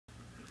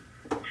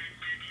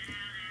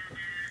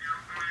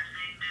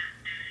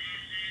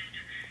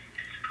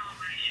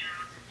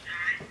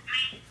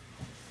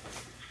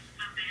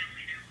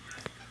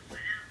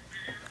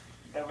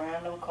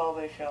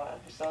show,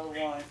 episode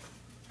 1.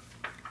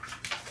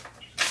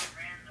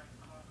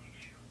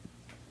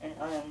 And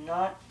I am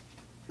not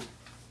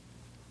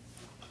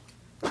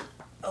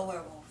a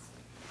werewolf.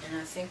 And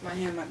I think my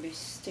hair might be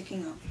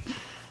sticking up.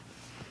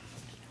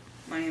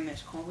 My name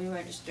is Colby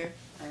Register.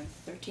 I'm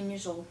 13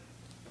 years old.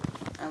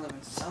 I live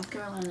in South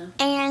Carolina.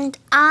 And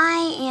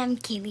I am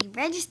Kaylee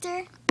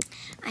Register.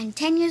 I'm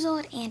 10 years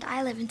old and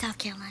I live in South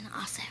Carolina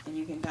also. And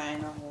you can die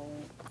in a hole.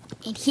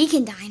 And he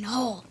can die in a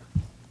hole.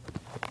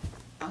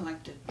 I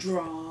like to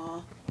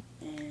draw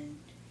and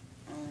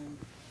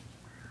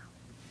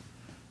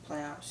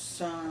play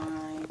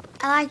outside.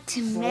 I like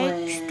to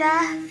make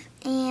stuff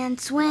and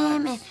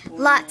swim and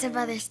lots of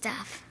other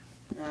stuff.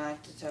 And I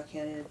like to tell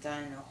Kaylee to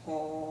die in a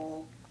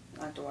hole.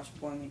 I like to watch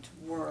Boy Meets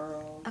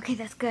World. Okay,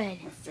 that's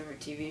good. My favorite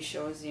TV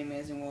show is The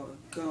Amazing World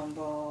of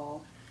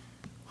Gumball.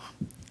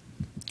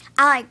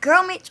 I like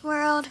Girl Meets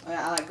World. Oh,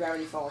 yeah, I like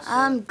Gravity Falls.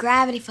 Too.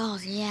 Gravity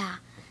Falls, yeah.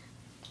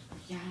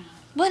 Yeah.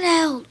 What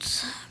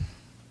else?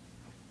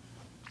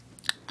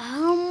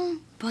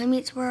 Boy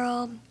Meets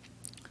World.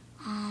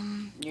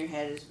 Your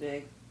head is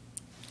big.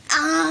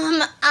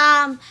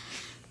 I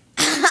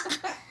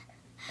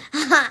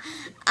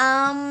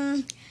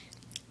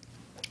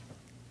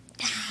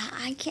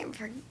can't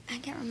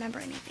remember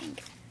anything.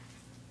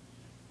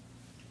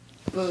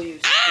 Boo, you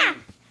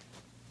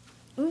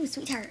Ooh,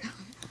 sweetheart.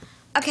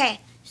 Okay,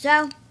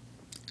 so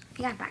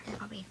you got back there,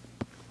 Colby.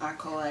 I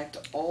collect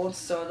old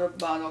soda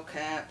bottle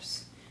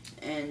caps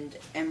and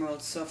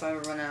emeralds, so if I ever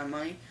run out of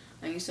money,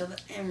 I can sell the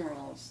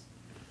emeralds.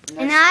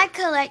 And I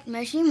collect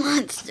mushy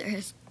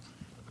monsters.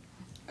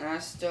 And I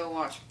still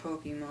watch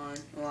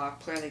Pokemon. Well, I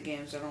play the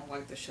games. I don't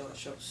like the show. The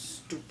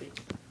show's stupid.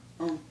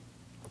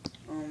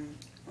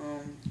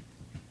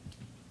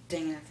 Dang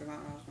it, I forgot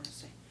what I was going to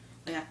say.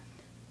 But yeah,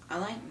 I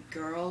like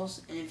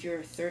girls, and if you're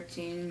a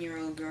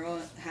 13-year-old girl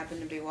that happen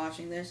to be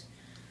watching this,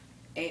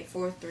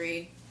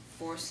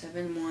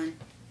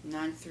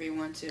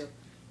 843-471-9312.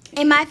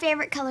 And my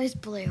favorite color is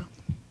blue.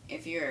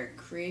 If you're a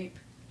creep,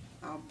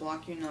 I'll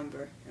block your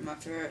number. And my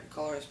favorite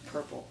color is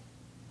purple.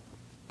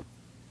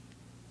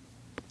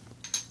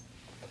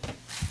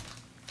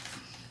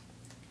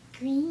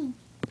 Green.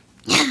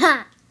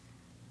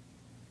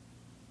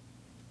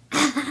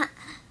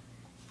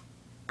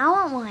 I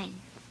want one.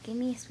 Give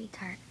me a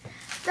sweetheart.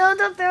 Don't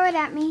throw it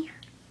at me.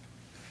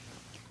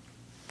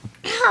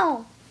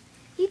 Ow!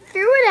 You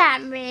threw it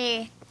at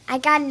me. I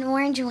got an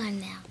orange one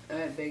now.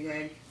 Big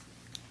head.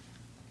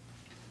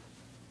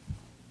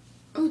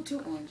 Oh,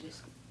 2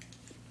 oranges.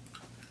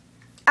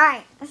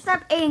 Alright, let's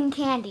stop eating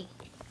candy.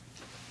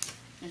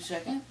 In a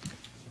second.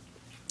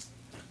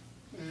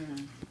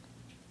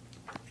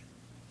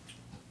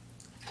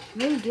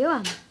 What are you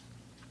doing?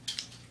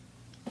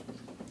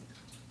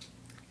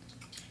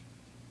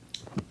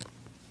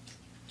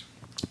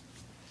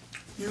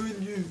 You're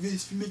under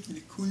arrest for making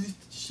the coolest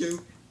show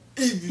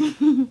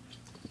ever.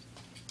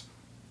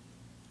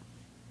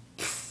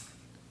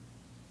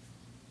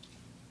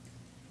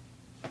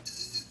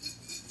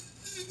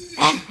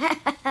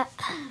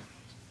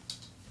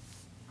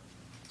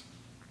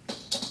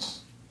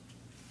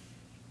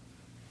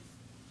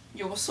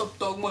 Yo, what's up,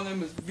 dog? My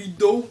name is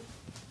Vito.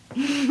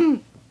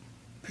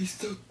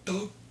 Peace out,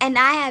 dog. And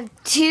I have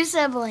 2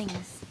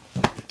 siblings.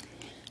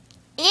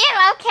 Ew,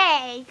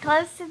 okay.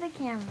 Close to the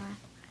camera.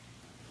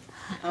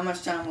 How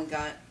much time we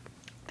got?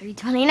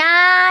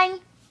 3:29,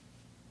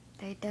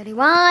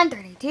 3:31,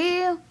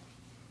 32.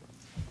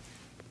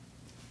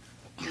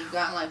 We've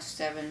got like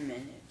 7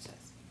 minutes, I think.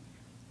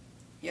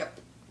 Yep.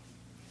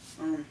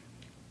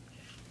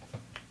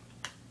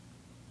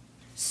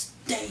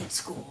 Stay in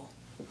school.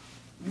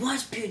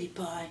 Watch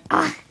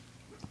PewDiePie.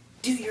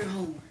 Do your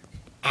homework.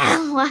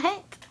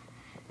 What?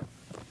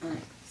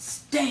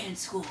 Stay in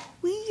school.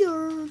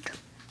 Weird.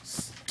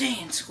 Stay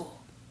in school.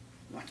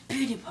 Watch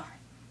PewDiePie.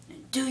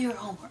 And do your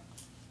homework.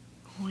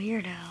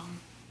 Weirdo.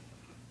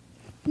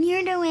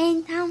 Weirdo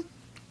in town.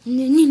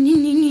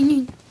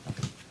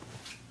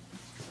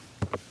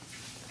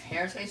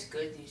 Hair tastes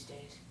good these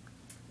days.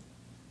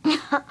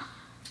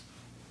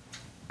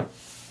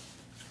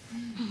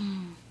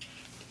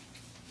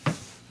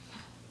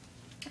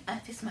 I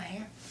fix my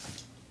hair.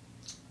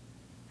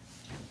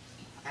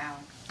 Ow.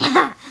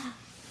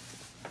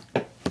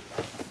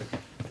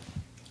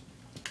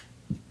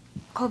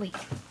 Colby.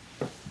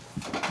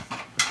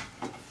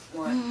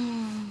 What?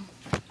 In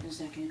a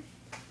second.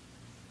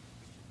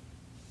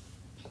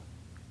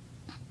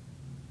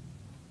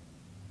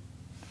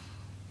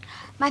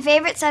 My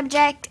favorite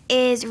subject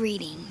is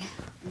reading.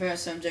 My favorite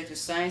subject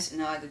is science,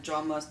 and I like to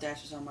draw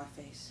mustaches on my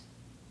face.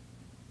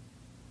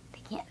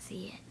 They can't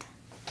see it.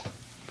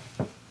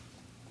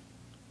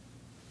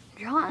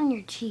 Draw it on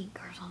your cheek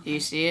or something. Do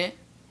you see it?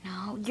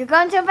 No, you're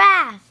going too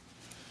fast.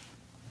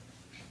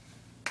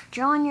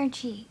 Draw on your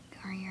cheek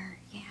or your,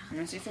 yeah. I'm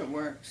gonna see if it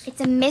works.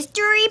 It's a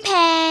mystery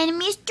pen.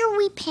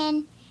 Mystery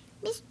pen.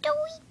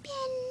 Mystery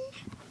pen.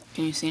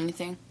 Can you see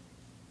anything?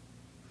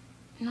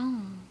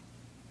 No.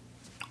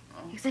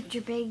 Except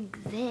your big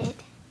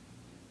zit.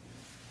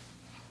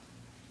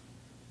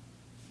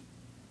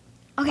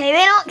 Okay,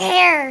 they don't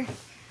care.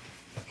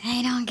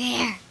 They don't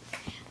care.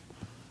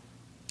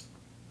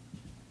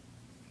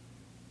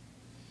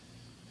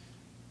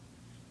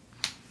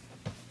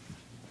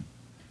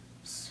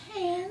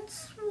 Hand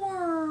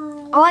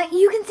swirl. Oh,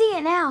 you can see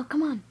it now.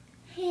 Come on.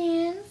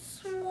 Hand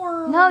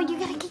swirl. No, you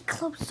gotta get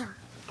closer.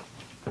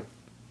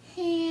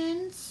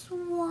 Hand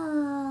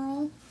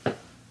swirl.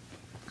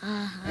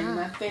 Uh-huh. And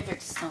my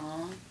favorite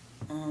song,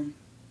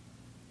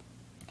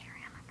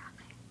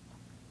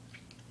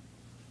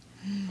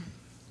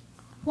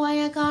 why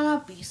you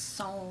gotta be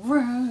so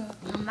rude?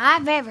 My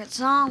favorite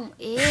song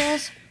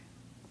is...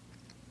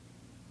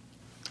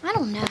 I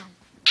don't know.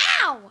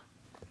 Ow!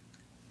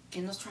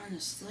 Kendall's trying to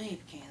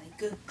sleep, Kaylee.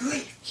 Good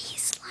grief. He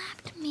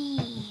slapped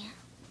me.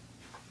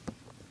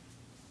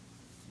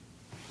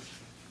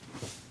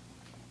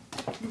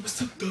 We were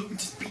so dumb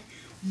to be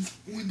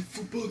on the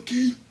football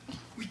game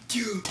with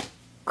you.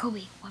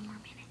 Colby, 1 more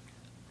minute.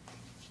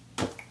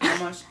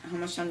 How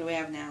much time do we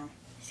have now?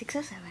 6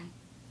 or 7.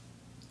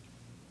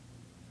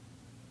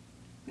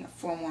 We got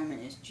 4 more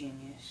minutes,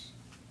 genius.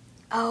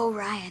 Oh,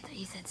 right. I thought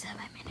you said 7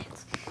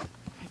 minutes.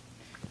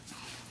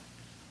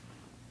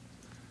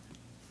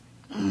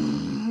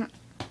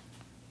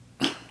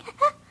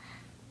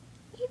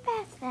 You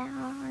passed that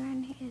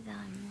on his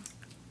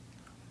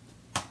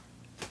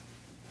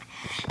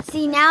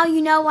See, now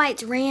you know why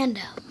it's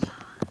random.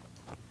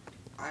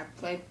 I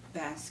play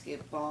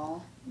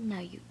basketball. No,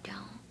 you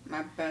don't.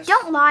 My best.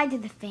 Don't lie to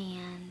the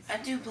fans. I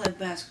do play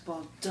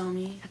basketball,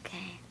 dummy.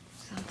 Okay,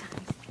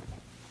 sometimes.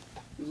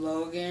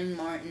 Logan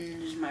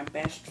Martin is my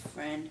best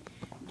friend.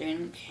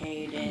 Then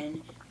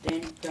Caden.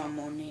 Then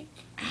Dominic.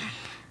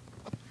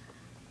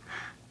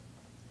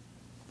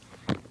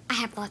 I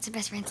have lots of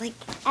best friends like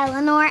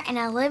Eleanor and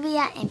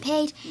Olivia and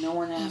Paige. No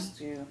one asked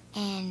you.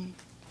 And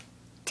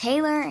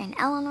Taylor and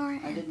Eleanor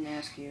I and didn't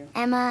ask you.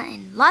 Emma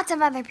and lots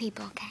of other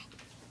people, okay?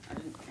 I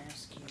didn't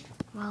ask you.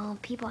 Well,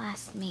 people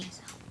asked me,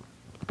 so.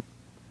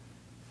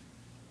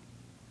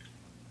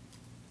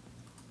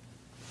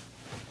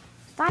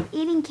 Stop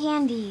eating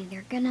candy.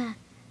 They're gonna,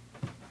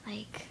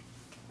 like...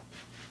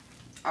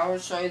 I will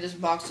show you this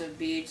box of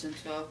beads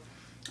until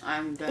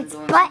I'm done It's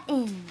doing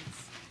buttons.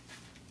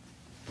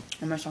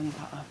 What am I talking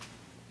about?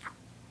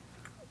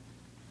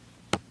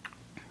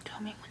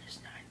 Tell me when it's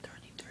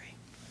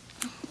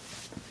 9:33.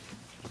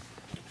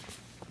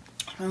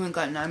 I only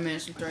got 9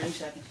 minutes and 30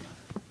 seconds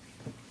left.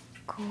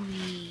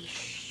 Colby,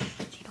 shh.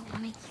 They don't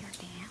want to hear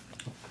that.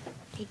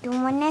 They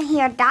don't want to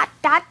hear that.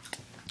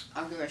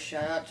 I'll give a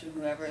shout out to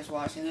whoever is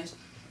watching this.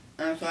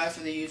 And I'm sorry for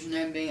the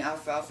username being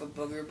Alfalfa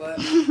Booger Butt.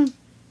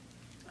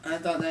 I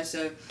thought they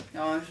said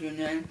that was your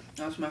name.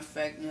 That was my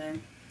fake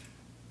name.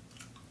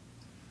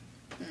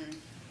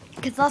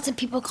 Because lots of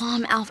people call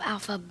him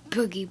Alfalfa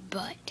Boogie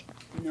Butt.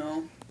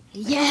 No.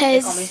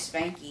 Yes. They call me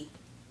Spanky.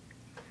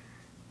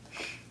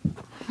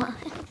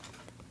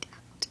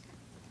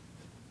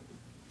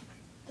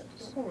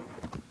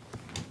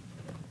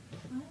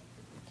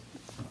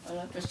 I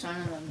left this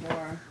sign on the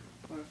door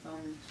for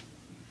phones.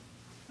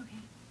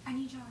 Okay, I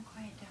need y'all to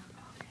quiet down.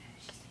 Okay,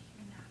 she said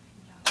you're not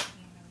and y'all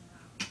being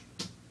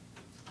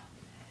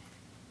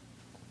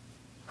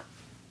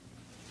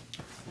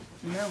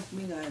really loud. No,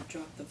 we gotta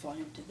drop the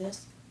volume to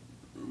this.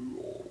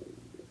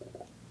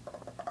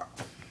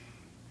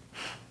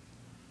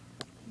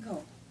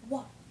 Go.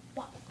 What?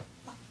 Let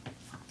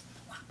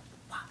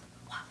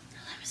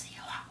me see.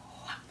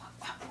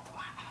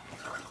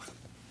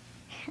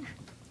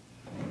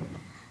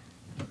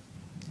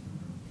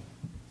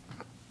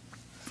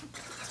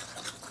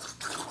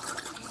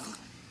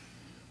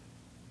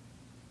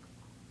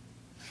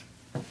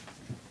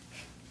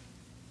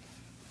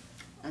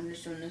 I'm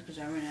just doing this because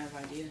I ran out of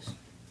ideas.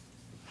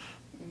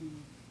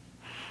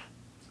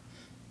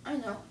 I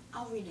know.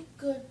 I'll read a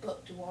good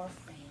book to our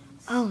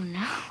fans. Oh,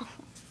 no.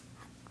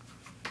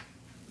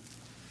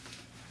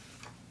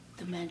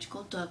 The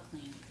Magical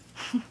Duckling.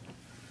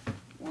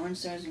 One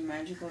says a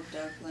magical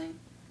duckling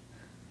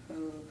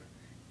who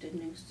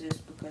didn't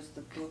exist because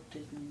the book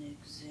didn't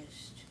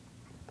exist.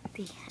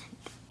 The end.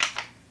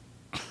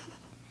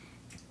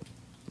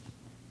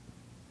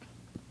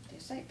 They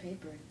cite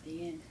paper at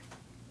the end.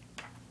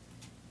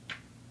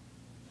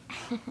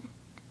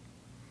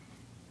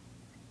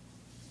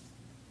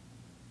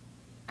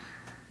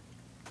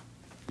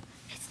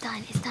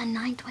 It's done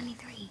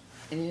 9:23.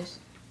 It is?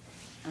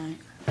 Alright.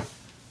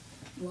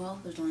 Well,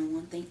 there's only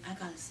one thing I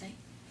gotta say.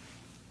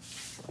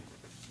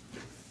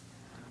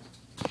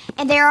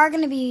 And there are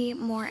going to be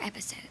more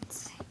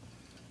episodes.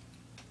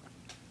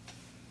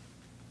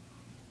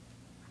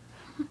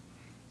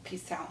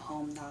 Peace out,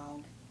 home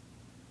dog.